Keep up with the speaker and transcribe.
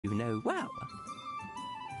you know well.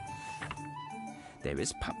 There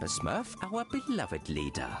is Papa Smurf, our beloved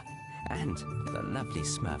leader, and the lovely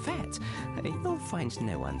Smurfette. You'll find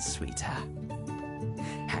no one sweeter.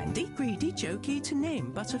 Handy, greedy, jokey, to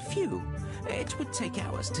name but a few. It would take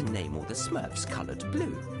hours to name all the Smurfs coloured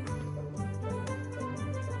blue.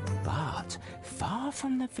 But far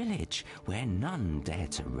from the village, where none dare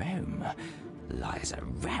to roam, lies a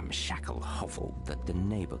ramshackle hovel that the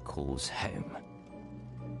neighbour calls home.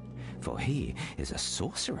 For he is a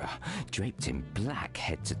sorcerer, draped in black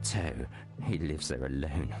head to toe. He lives there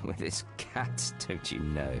alone with his cat, don't you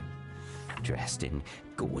know? Dressed in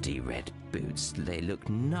gaudy red boots, they look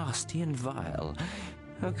nasty and vile.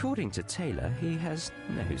 According to Taylor, he has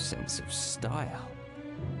no sense of style.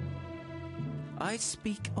 I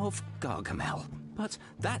speak of Gargamel, but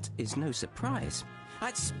that is no surprise.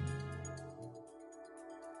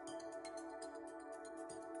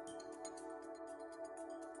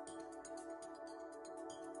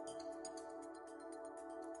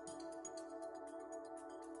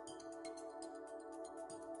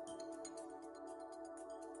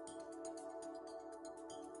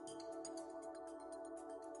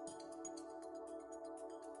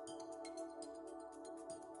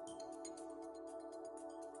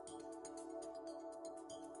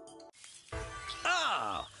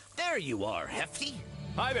 Ah, there you are, Hefty.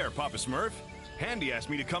 Hi there, Papa Smurf. Handy asked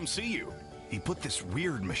me to come see you. He put this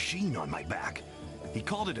weird machine on my back. He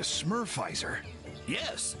called it a Smurfizer.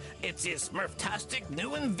 Yes, it's his Smurftastic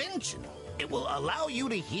new invention. It will allow you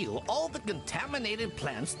to heal all the contaminated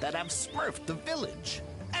plants that have smurfed the village.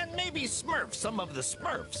 And maybe smurf some of the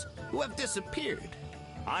Smurfs who have disappeared.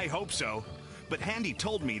 I hope so. But Handy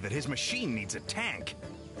told me that his machine needs a tank.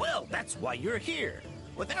 Well, that's why you're here.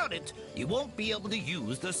 Without it, you won't be able to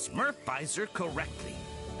use the Smurfizer correctly.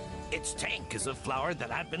 Its tank is a flower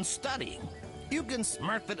that I've been studying. You can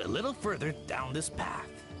smurf it a little further down this path.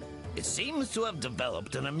 It seems to have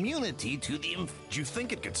developed an immunity to the Do you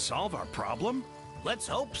think it could solve our problem? Let's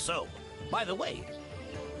hope so. By the way,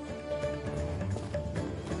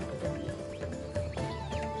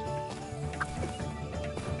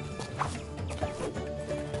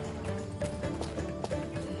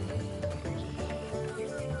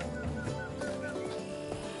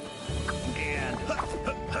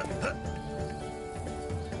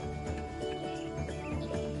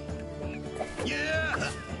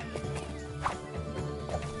 Yeah!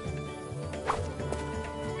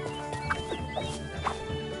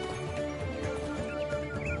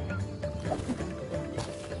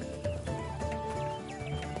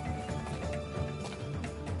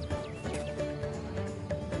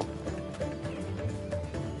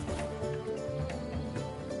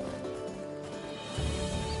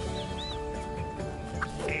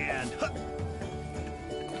 And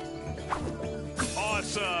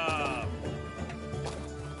awesome!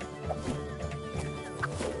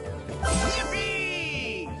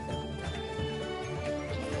 Yippee!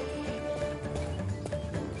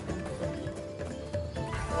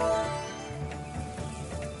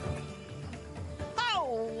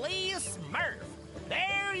 holy Smurf!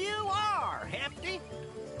 There you are, Hefty.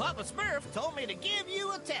 Papa Smurf told me to give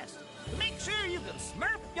you a test to make sure you can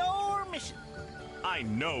smurf your mission. I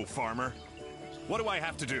know, Farmer. What do I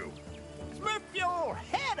have to do? Smurf your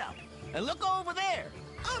head up and look over there,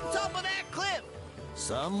 on top of that cliff.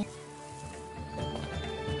 Some...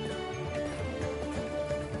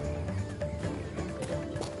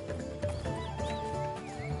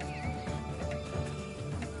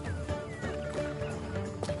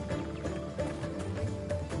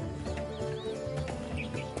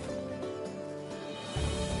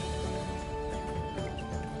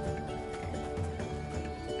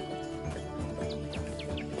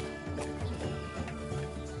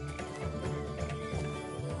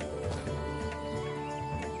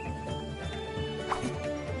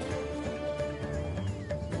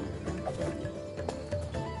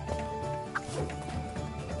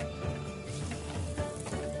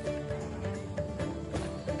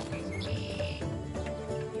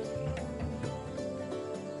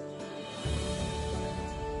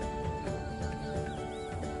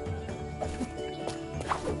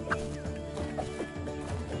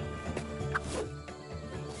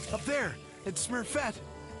 Up there, it's Smurfette.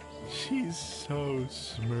 She's so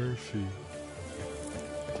smurfy.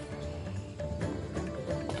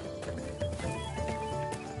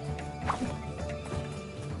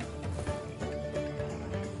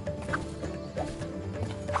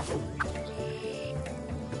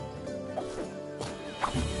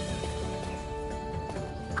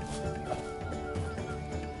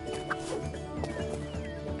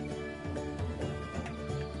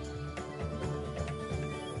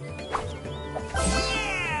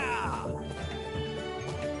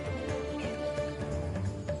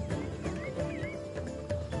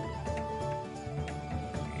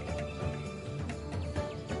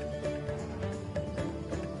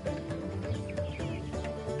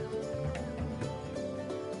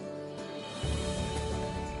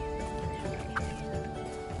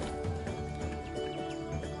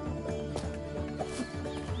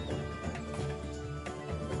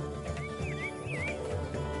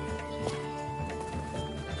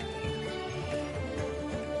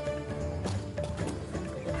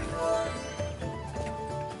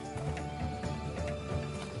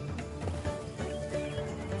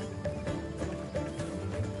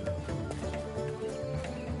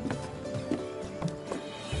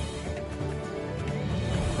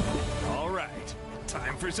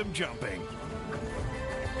 for some jumping.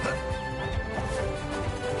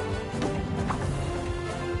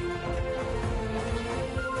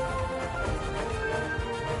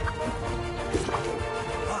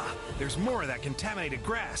 Ah, there's more of that contaminated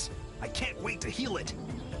grass. I can't wait to heal it.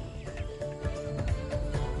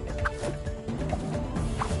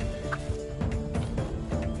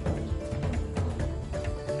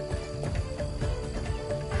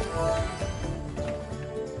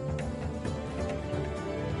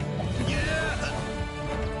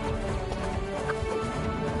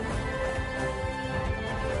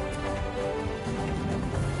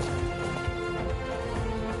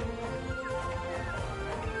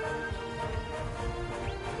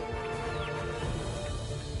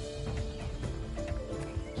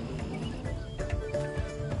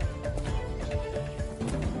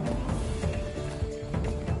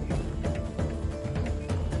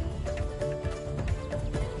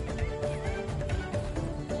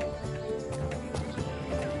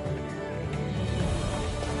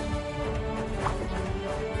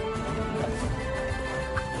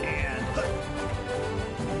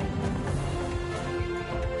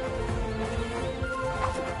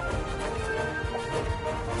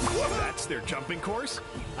 Their jumping course?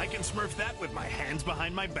 I can Smurf that with my hands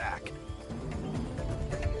behind my back.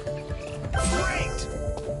 Great!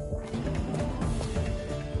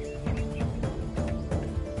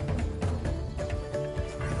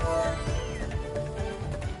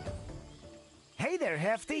 Hey there,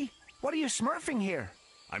 Hefty. What are you smurfing here?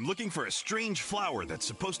 I'm looking for a strange flower that's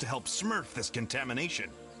supposed to help Smurf this contamination.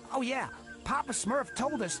 Oh, yeah. Papa Smurf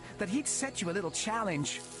told us that he'd set you a little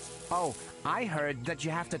challenge. Oh, I heard that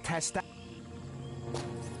you have to test that.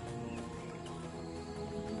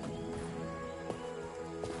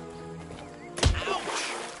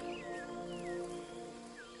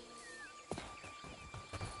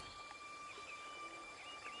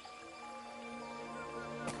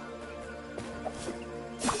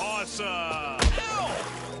 Awesome! Ow!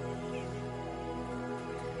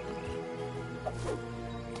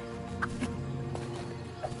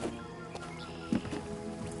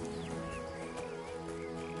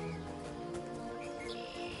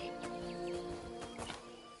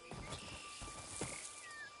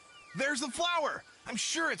 There's the flower! I'm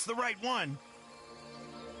sure it's the right one.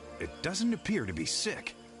 It doesn't appear to be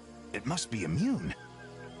sick. It must be immune.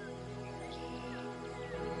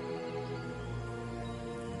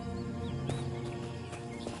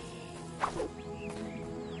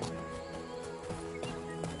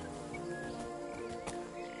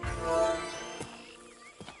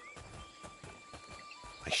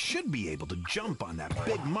 I should be able to jump on that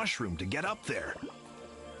big mushroom to get up there.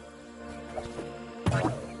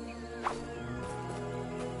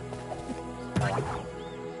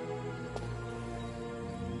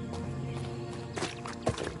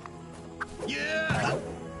 Yeah!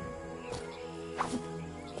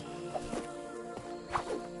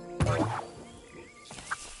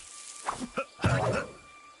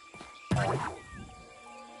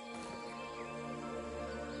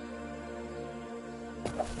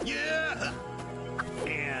 Yeah!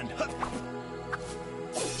 And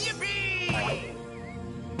yippee!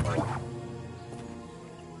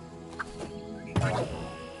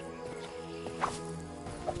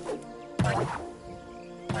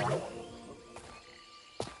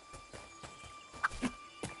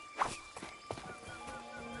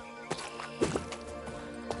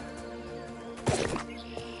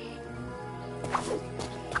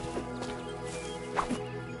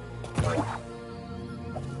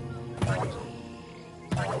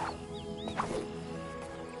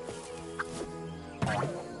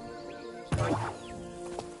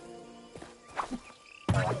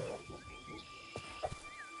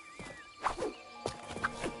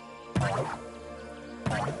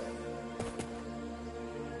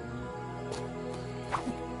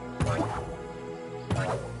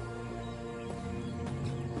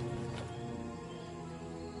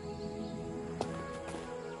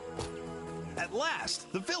 At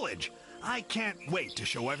last, the village! I can't wait to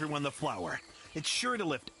show everyone the flower. It's sure to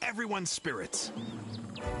lift everyone's spirits.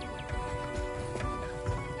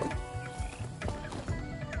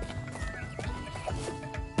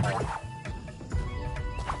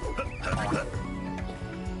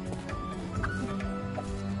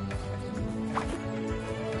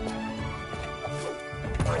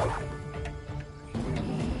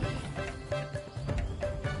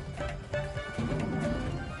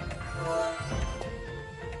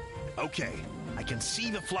 Okay, I can see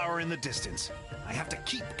the flower in the distance. I have to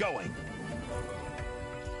keep going.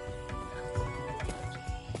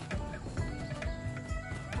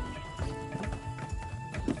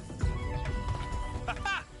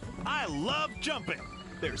 love jumping.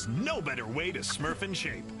 There's no better way to Smurf in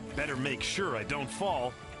shape. Better make sure I don't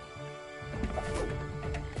fall.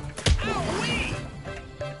 Ow-wee!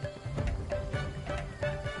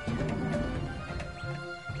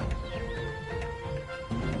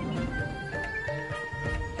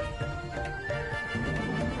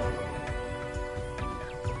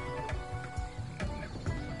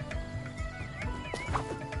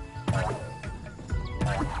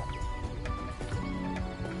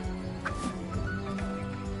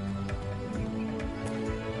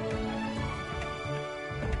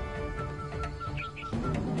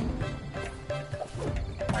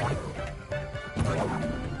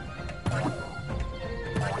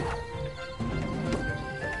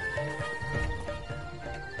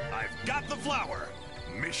 Flower.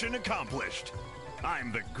 Mission accomplished.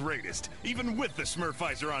 I'm the greatest, even with the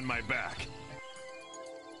Smurfizer on my back.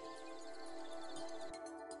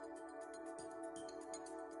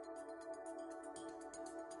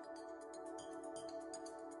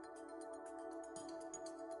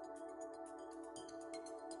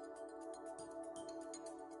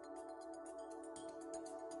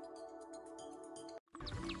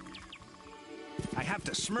 I have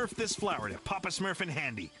to Smurf this flower to Papa Smurf in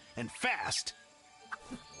handy, and fast.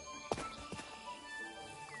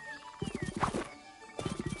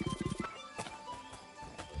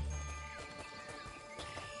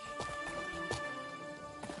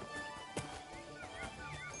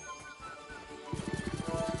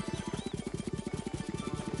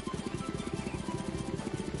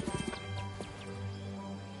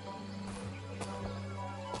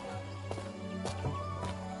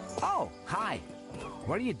 Oh, hi.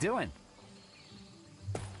 What are you doing?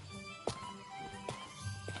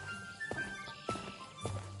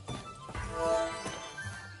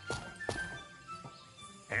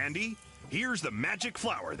 Andy, here's the magic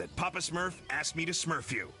flower that Papa Smurf asked me to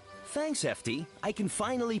Smurf you. Thanks, Hefty. I can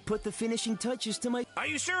finally put the finishing touches to my... Are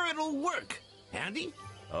you sure it'll work, Andy?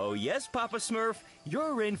 Oh, yes, Papa Smurf.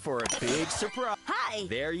 You're in for a big surprise. Hi.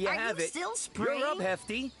 There you have you it. Still spraying? You're up,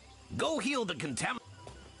 Hefty. Go heal the contaminant.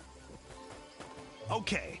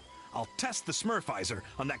 Okay, I'll test the Smurfizer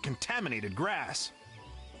on that contaminated grass.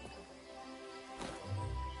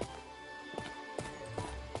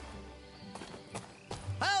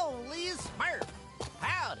 Holy Smurf!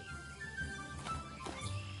 Howdy!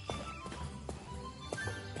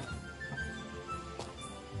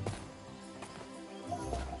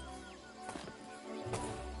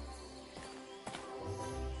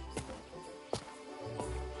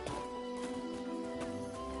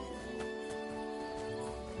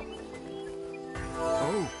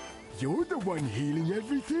 Oh, you're the one healing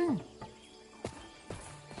everything?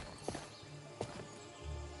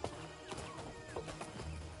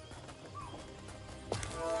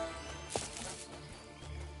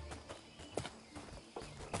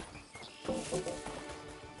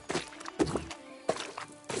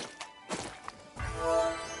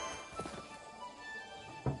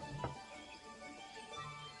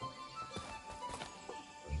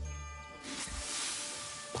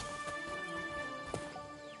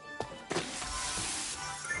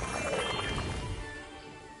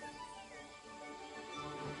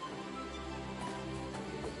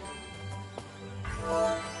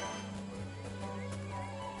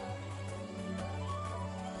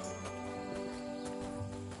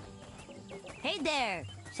 Hey there.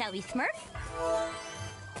 Shall we Smurf?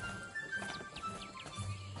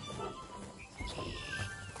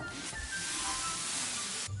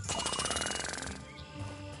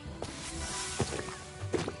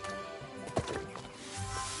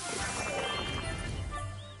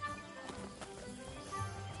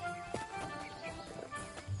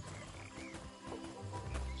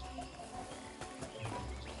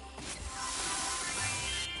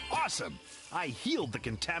 Awesome! I healed the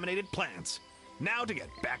contaminated plants. Now to get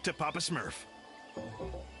back to Papa Smurf.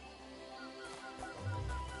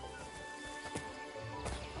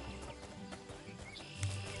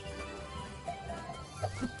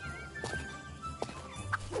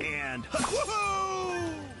 And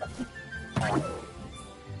woohoo!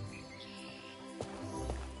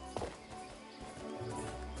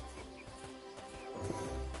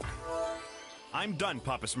 I'm done,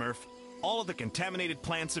 Papa Smurf. All of the contaminated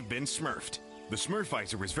plants have been Smurfed. The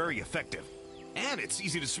Smurfizer was very effective. And it's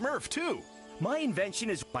easy to Smurf, too. My invention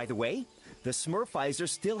is, by the way, the Smurfizer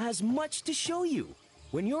still has much to show you.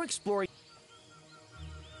 When you're exploring...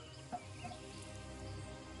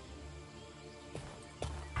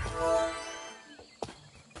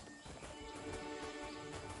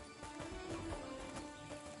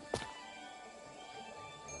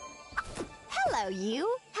 Hello,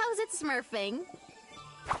 you. How's it Smurfing?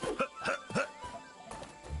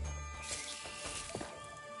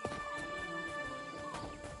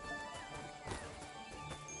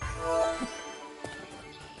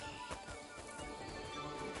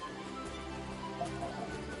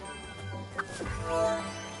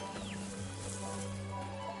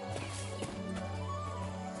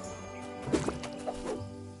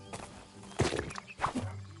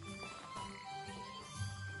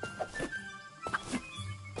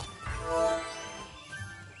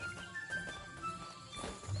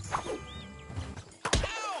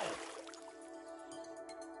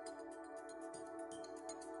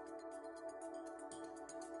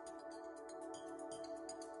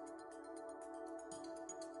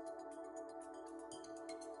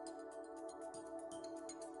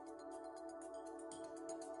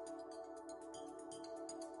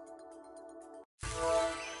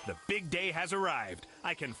 The big day has arrived.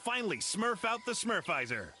 I can finally smurf out the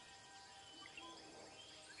Smurfizer.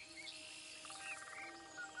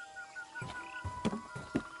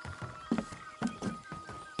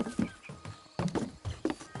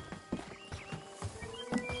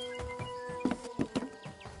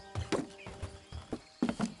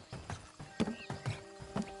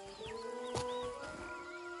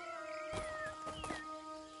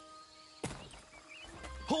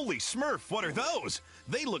 Holy Smurf, what are those?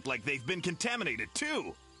 They look like they've been contaminated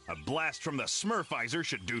too. A blast from the Smurfizer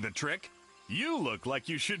should do the trick. You look like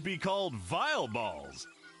you should be called Vile Balls.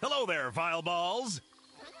 Hello there, Vile Balls.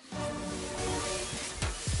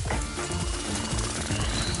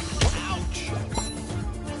 Ouch!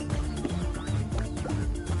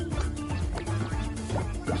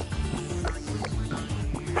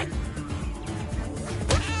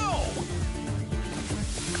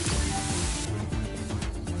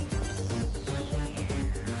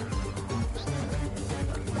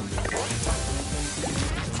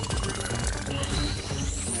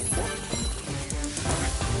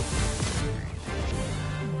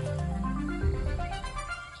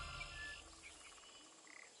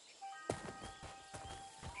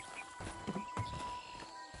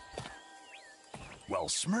 Well,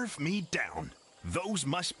 Smurf me down. Those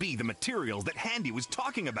must be the materials that Handy was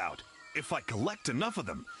talking about. If I collect enough of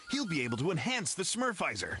them, he'll be able to enhance the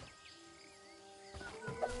Smurfizer.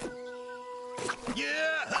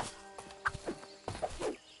 Yeah!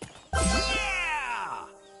 Yeah!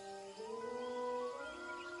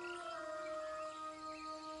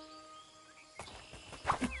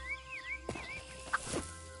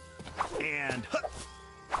 And...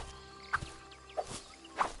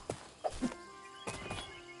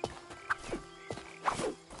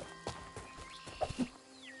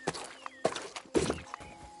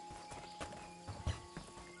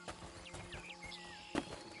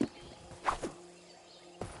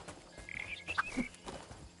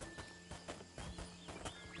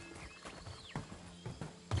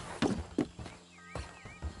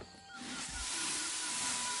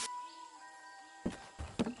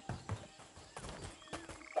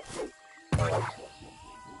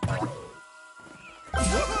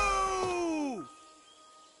 Woohoo!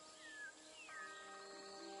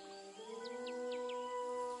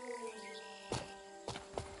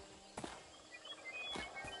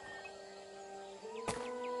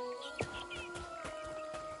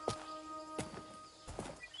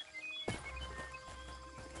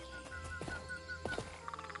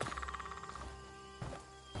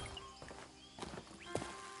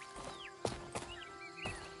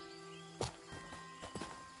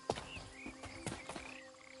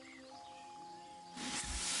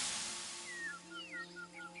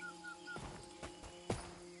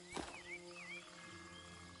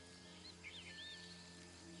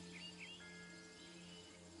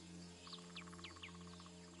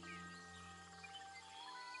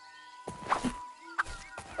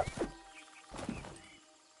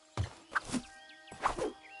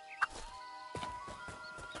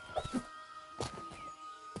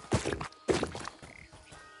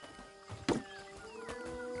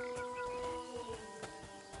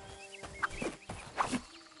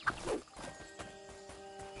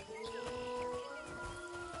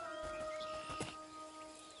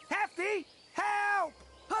 Help!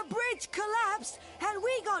 A bridge collapsed, and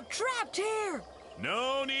we got trapped here.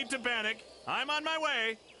 No need to panic. I'm on my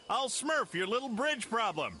way. I'll smurf your little bridge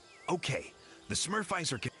problem. Okay, the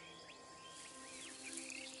Smurfizer can...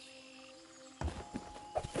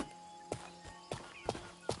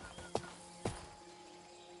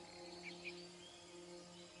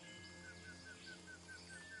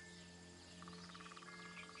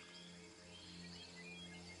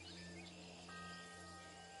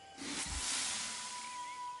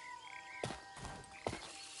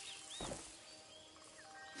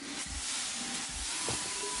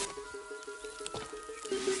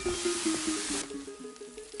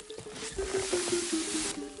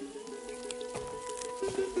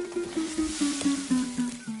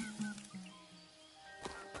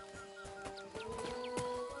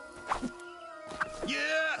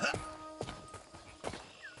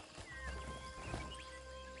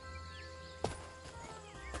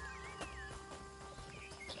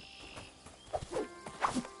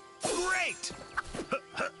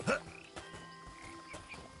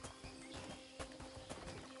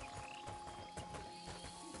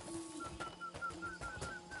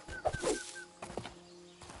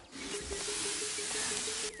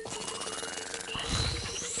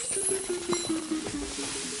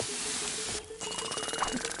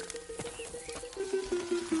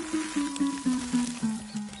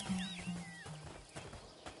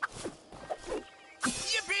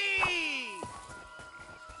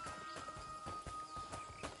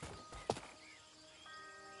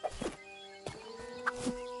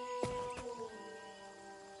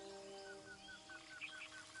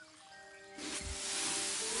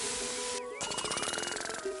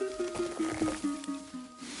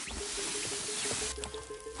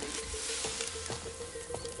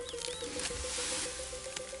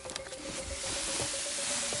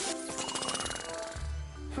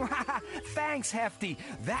 Thanks, Hefty.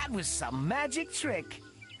 That was some magic trick.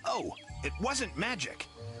 Oh, it wasn't magic.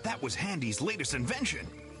 That was Handy's latest invention.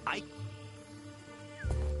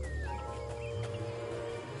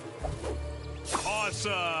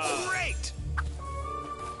 Awesome! Great!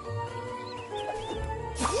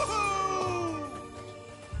 Woohoo!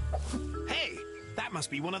 Hey, that must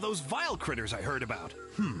be one of those vile critters I heard about.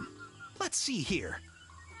 Let's see here.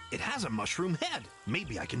 It has a mushroom head.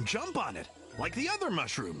 Maybe I can jump on it, like the other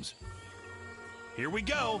mushrooms. Here we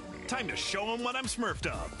go. Time to show them what I'm smurfed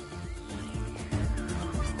of.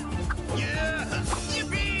 Yeah!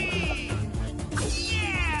 Yippee!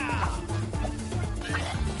 Yeah!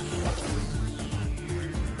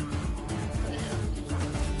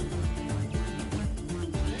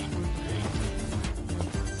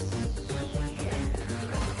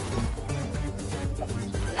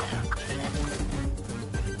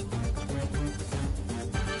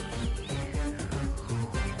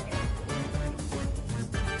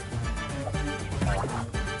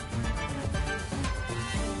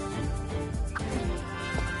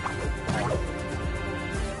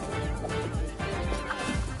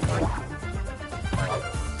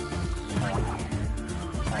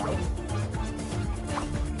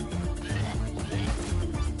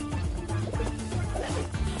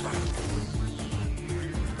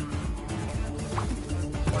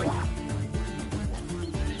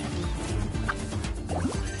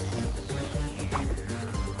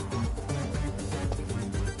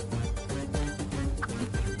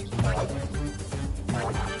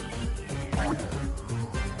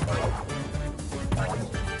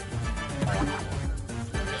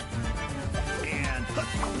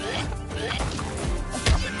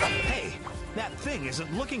 Hey, that thing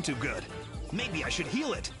isn't looking too good. Maybe I should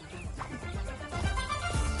heal it.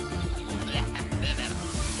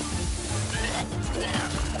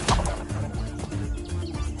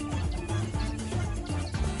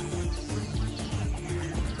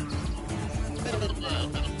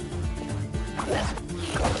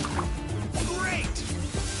 Great!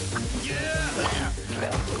 Yeah!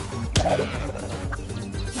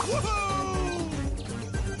 Woohoo!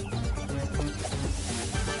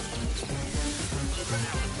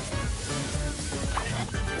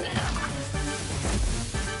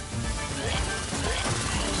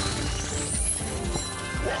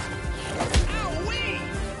 Owie!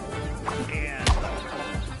 And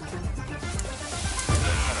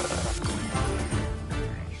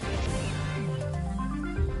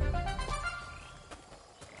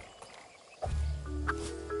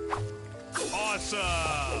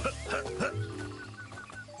awesome!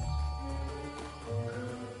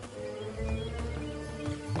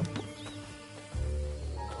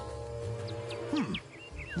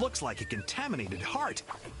 Looks like a contaminated heart.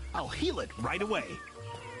 I'll heal it right away.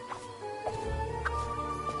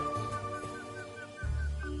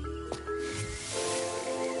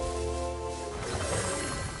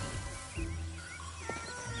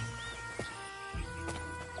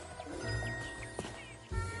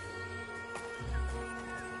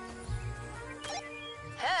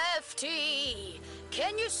 Hefty,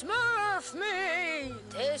 can you smurf me?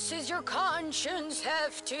 This is your conscience,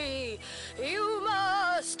 Hefty. You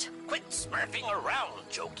must. Quit smurfing around,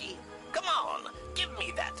 Jokey. Come on, give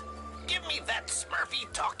me that. Give me that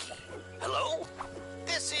Smurfy talkie. Hello?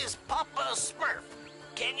 This is Papa Smurf.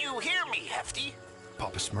 Can you hear me, Hefty?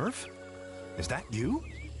 Papa Smurf? Is that you?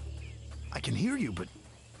 I can hear you, but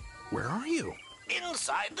where are you?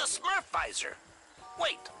 Inside the Smurf visor.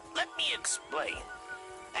 Wait, let me explain.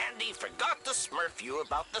 Andy forgot to smurf you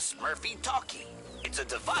about the Smurfy talkie. It's a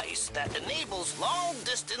device that enables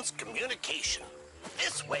long-distance communication.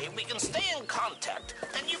 This way we can stay in contact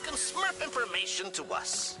and you can smurf information to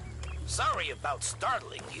us. Sorry about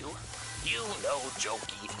startling you. You know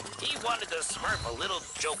Jokey. He wanted to smurf a little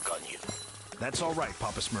joke on you. That's all right,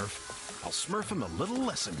 Papa Smurf. I'll smurf him a little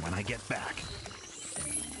lesson when I get back.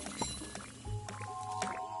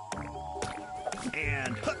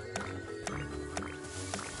 And...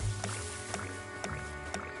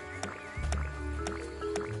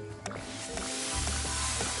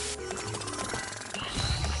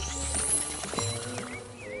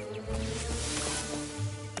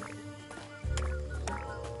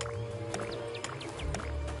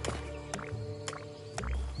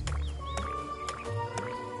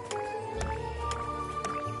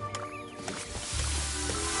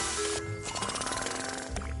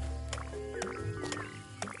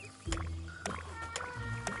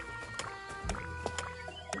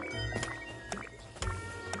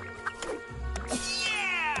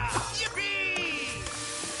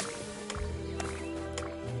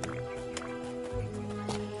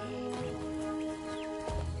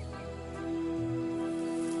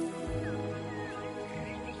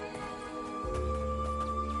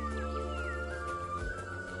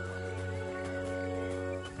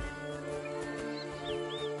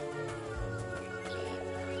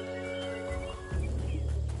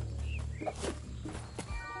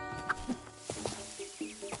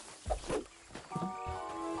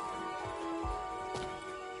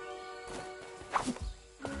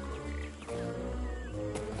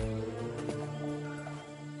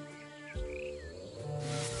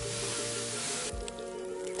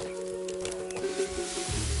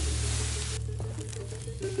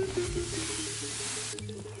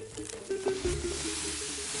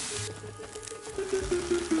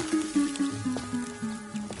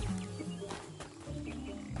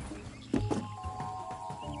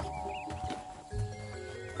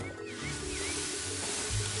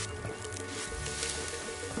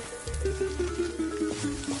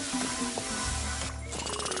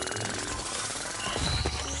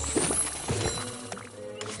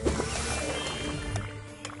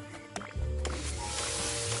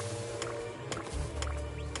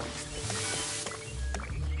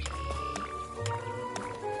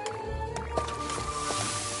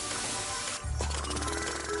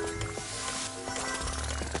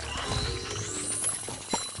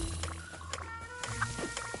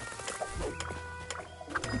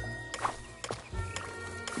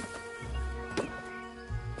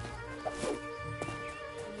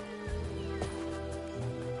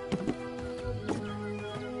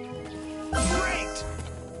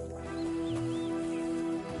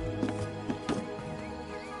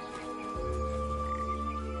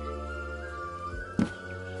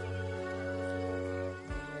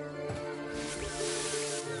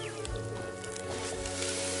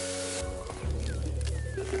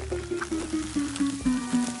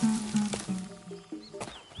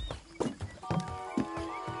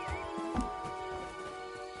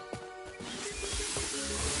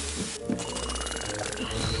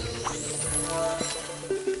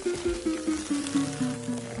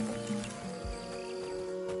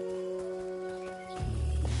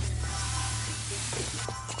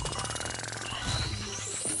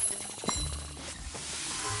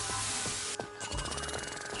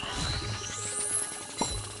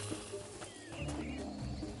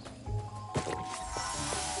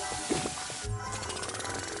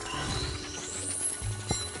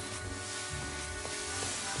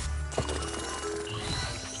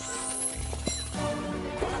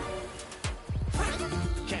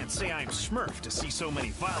 Say I'm Smurf to see so many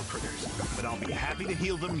vile critters, but I'll be happy to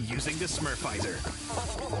heal them using the Smurfizer.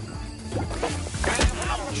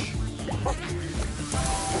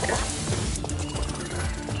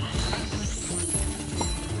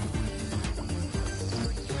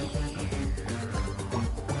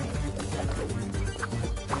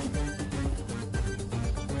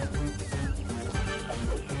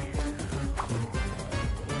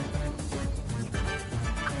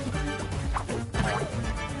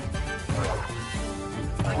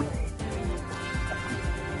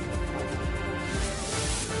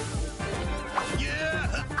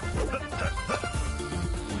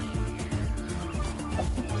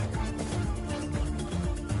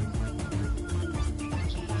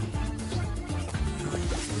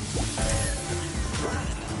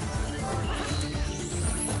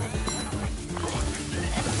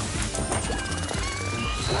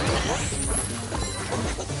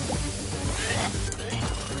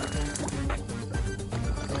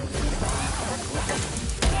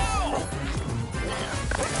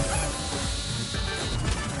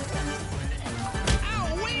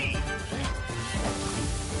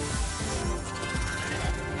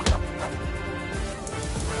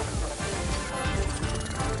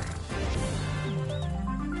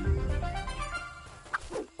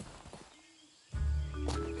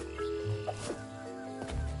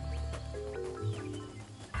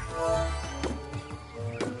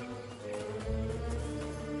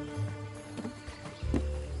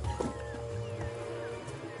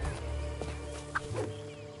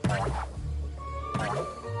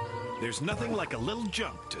 There's nothing like a little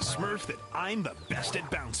jump to Smurf that I'm the best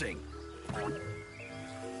at bouncing.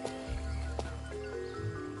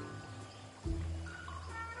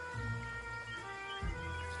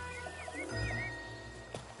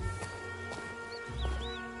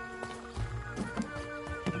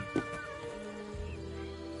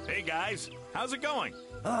 Hey guys, how's it going?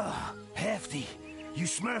 Oh, Hefty. You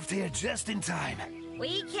smurfed here just in time.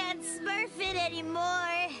 We can't smurf it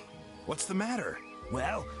anymore. What's the matter?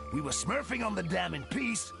 Well, we were smurfing on the dam in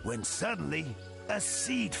peace when suddenly a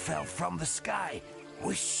seed fell from the sky.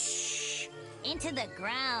 Whoosh! Into the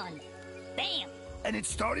ground. Bam! And it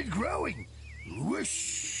started growing.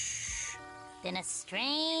 Whoosh! Then a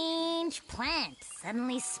strange plant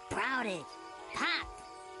suddenly sprouted. Pop!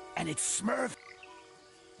 And it smurfed.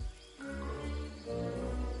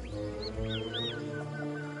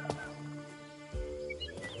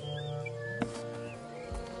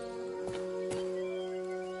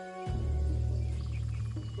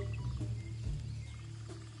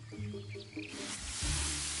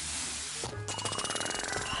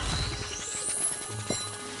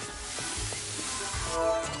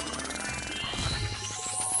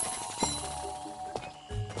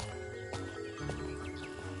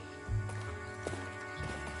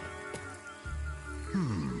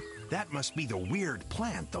 must be the weird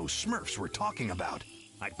plant those Smurfs were talking about.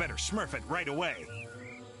 I'd better Smurf it right away.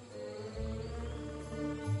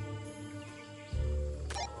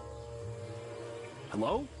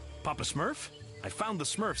 Hello? Papa Smurf? I found the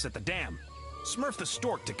Smurfs at the dam. Smurf the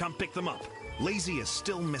stork to come pick them up. Lazy is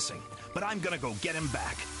still missing, but I'm gonna go get him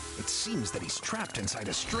back. It seems that he's trapped inside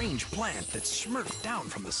a strange plant that's smurfed down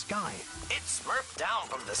from the sky. It's smurfed down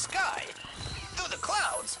from the sky? Through the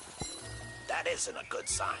clouds? That isn't a good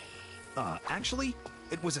sign. Actually,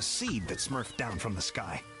 it was a seed that smurfed down from the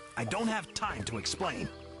sky. I don't have time to explain.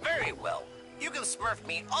 Very well. You can smurf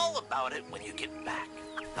me all about it when you get back.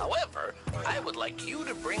 However, I would like you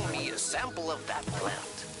to bring me a sample of that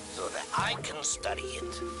plant so that I can study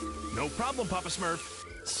it. No problem, Papa Smurf.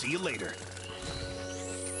 See you later.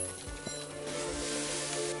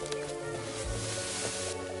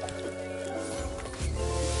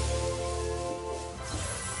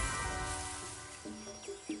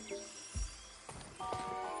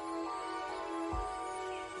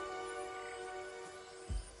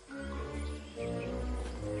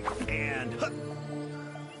 And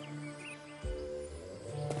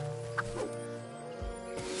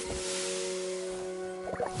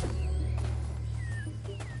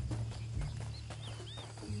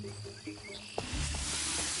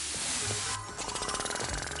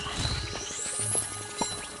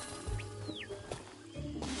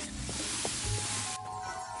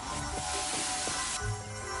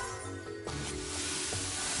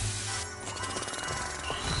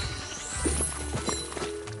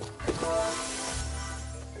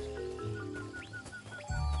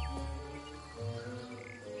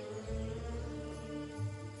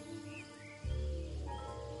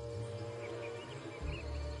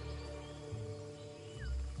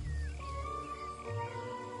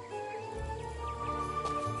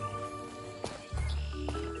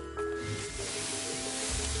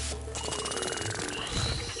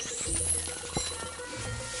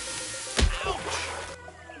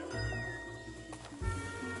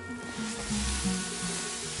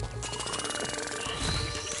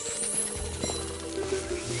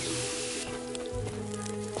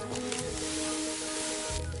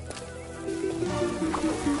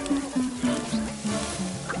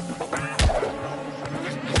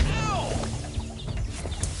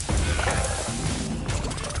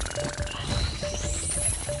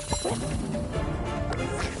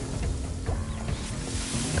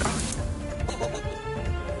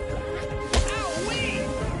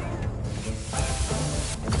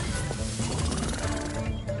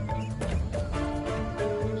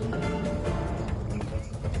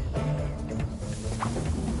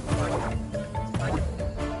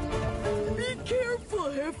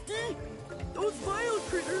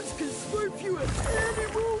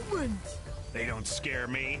they don't scare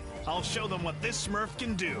me. I'll show them what this Smurf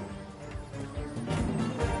can do.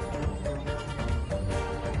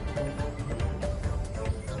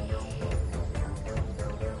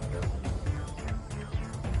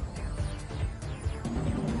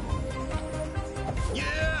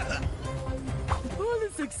 Yeah! All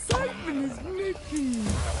this excitement is making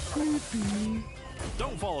me sleepy.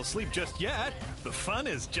 Don't fall asleep just yet. The fun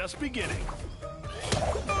is just beginning.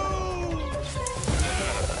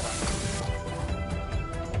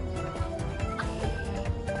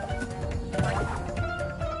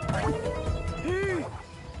 Hey,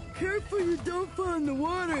 careful you don't fall in the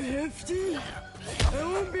water, Hefty. I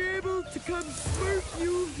won't be able to come smurf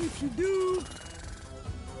you if you do.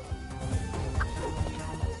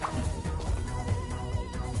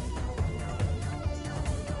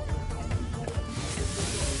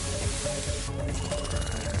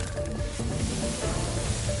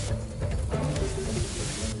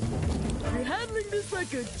 You're handling this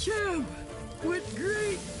like a champ with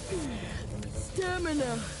great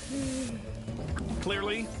stamina.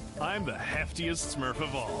 Clearly, I'm the heftiest Smurf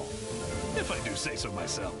of all, if I do say so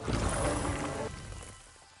myself.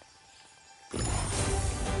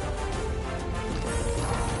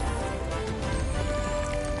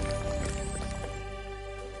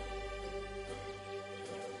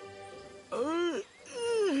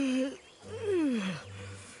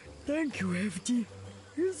 Thank you, Hefty.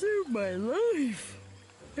 You saved my life.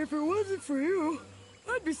 If it wasn't for you,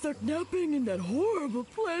 I'd be stuck napping in that horrible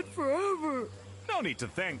plant forever. No need to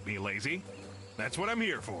thank me, Lazy. That's what I'm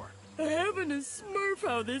here for. I haven't a smurf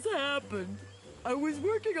how this happened. I was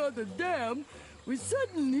working on the dam when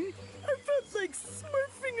suddenly I felt like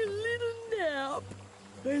smurfing a little nap.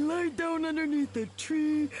 I lied down underneath a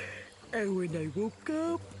tree, and when I woke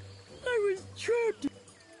up, I was trapped.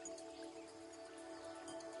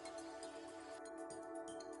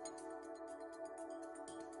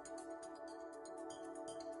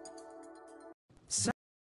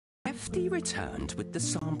 Hefty returned with the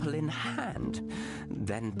sample in hand.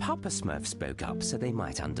 Then Papa Smurf spoke up so they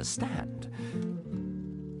might understand.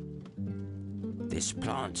 This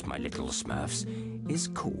plant, my little Smurfs, is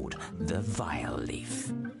called the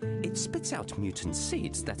Vileaf. It spits out mutant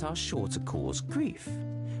seeds that are sure to cause grief.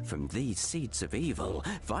 From these seeds of evil,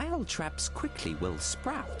 vile traps quickly will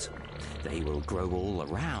sprout. They will grow all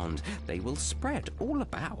around, they will spread all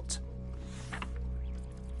about.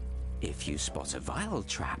 If you spot a vile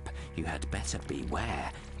trap, you had better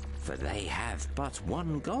beware, for they have but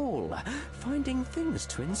one goal, finding things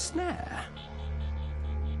to ensnare.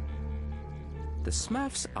 The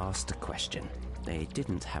Smurfs asked a question. They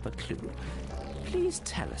didn't have a clue. Please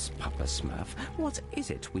tell us, Papa Smurf, what is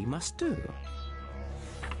it we must do?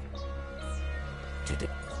 Today.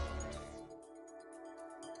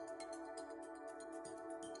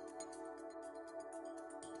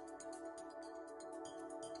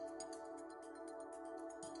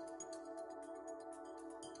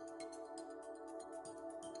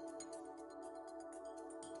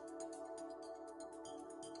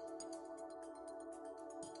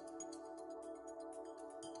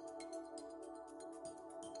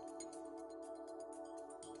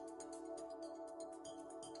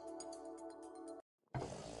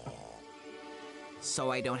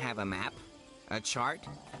 So I don't have a map, a chart,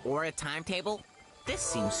 or a timetable? This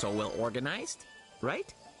seems so well organized,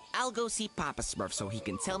 right? I'll go see Papa Smurf so he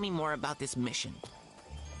can tell me more about this mission.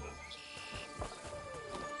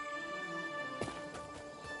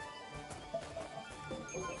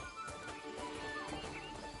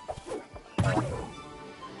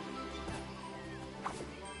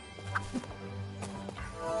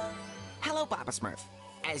 Hello, Papa Smurf.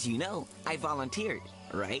 As you know, I volunteered,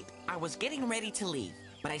 right? I was getting ready to leave,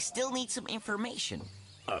 but I still need some information.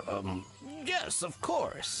 Yes, of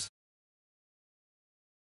course.